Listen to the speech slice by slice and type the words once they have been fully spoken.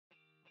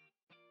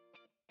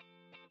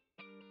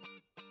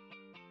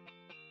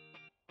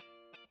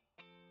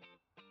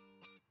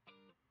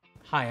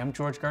Hi, I'm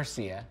George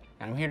Garcia,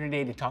 and I'm here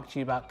today to talk to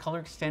you about Color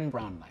Extend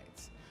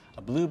Brownlights,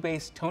 a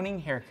blue-based toning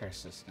hair care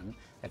system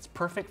that's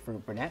perfect for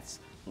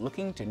brunettes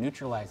looking to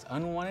neutralize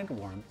unwanted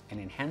warmth and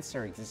enhance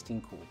their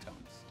existing cool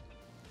tones.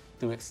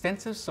 Through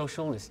extensive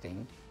social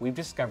listening, we've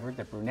discovered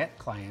that brunette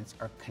clients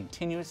are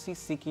continuously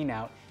seeking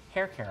out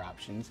hair care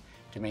options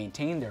to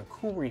maintain their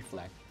cool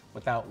reflect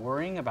without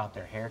worrying about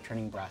their hair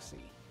turning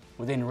brassy.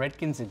 Within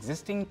Redken's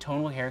existing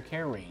tonal hair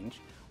care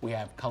range, we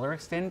have Color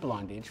Extend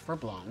Blondage for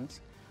blondes,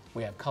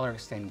 we have Color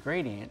Extend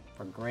Gradient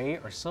for gray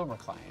or silver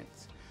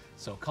clients,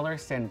 so Color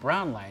Extend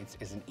Brownlights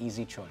is an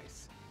easy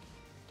choice.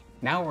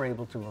 Now we're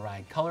able to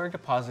provide color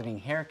depositing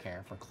hair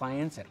care for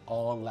clients at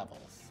all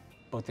levels.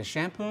 Both the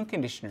shampoo and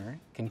conditioner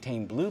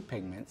contain blue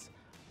pigments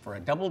for a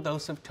double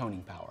dose of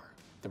toning power.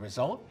 The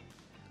result?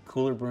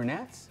 Cooler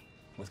brunettes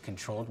with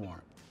controlled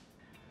warmth.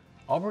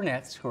 All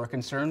brunettes who are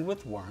concerned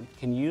with warmth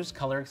can use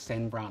Color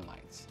Extend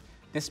Brownlights.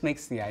 This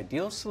makes the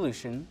ideal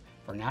solution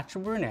for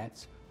natural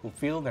brunettes who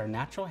feel their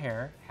natural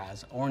hair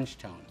has orange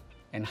tone,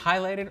 and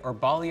highlighted or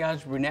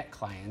balayage brunette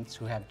clients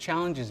who have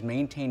challenges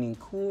maintaining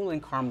cool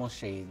and caramel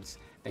shades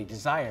they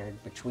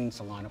desired between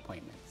salon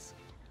appointments.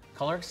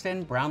 Color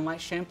Extend Brownlight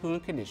Shampoo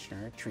and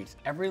Conditioner treats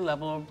every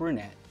level of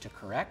brunette to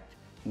correct,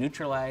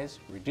 neutralize,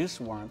 reduce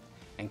warmth,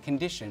 and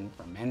condition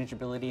for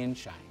manageability and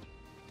shine.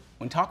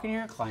 When talking to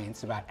your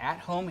clients about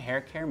at-home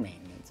hair care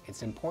maintenance,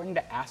 it's important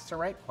to ask the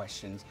right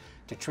questions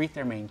to treat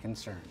their main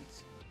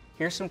concerns.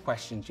 Here's some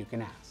questions you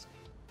can ask.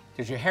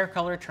 Does your hair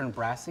color turn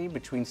brassy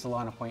between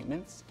salon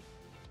appointments?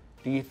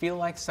 Do you feel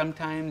like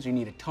sometimes you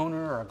need a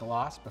toner or a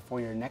gloss before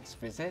your next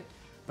visit,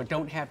 but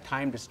don't have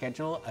time to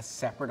schedule a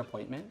separate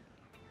appointment?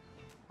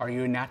 Are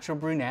you a natural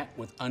brunette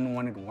with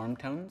unwanted warm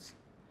tones?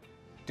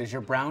 Does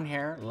your brown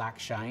hair lack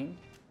shine?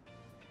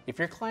 If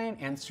your client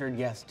answered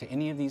yes to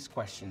any of these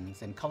questions,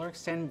 then Color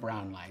Extend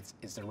Brownlights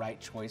is the right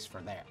choice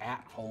for their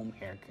at-home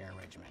hair care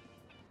regimen.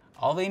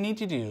 All they need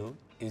to do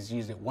is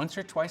use it once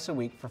or twice a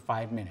week for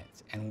 5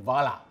 minutes, and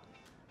voila!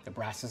 The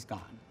brass is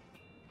gone.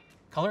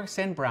 Color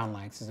Extend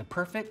Brownlights is a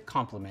perfect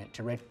complement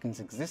to Redken's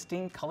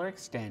existing Color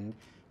Extend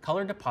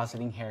color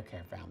depositing hair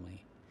care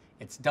family.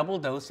 Its double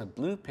dose of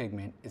blue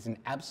pigment is an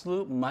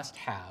absolute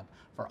must-have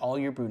for all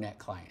your brunette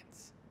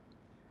clients.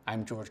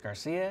 I'm George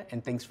Garcia,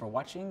 and thanks for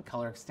watching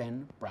Color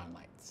Extend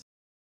Brownlights.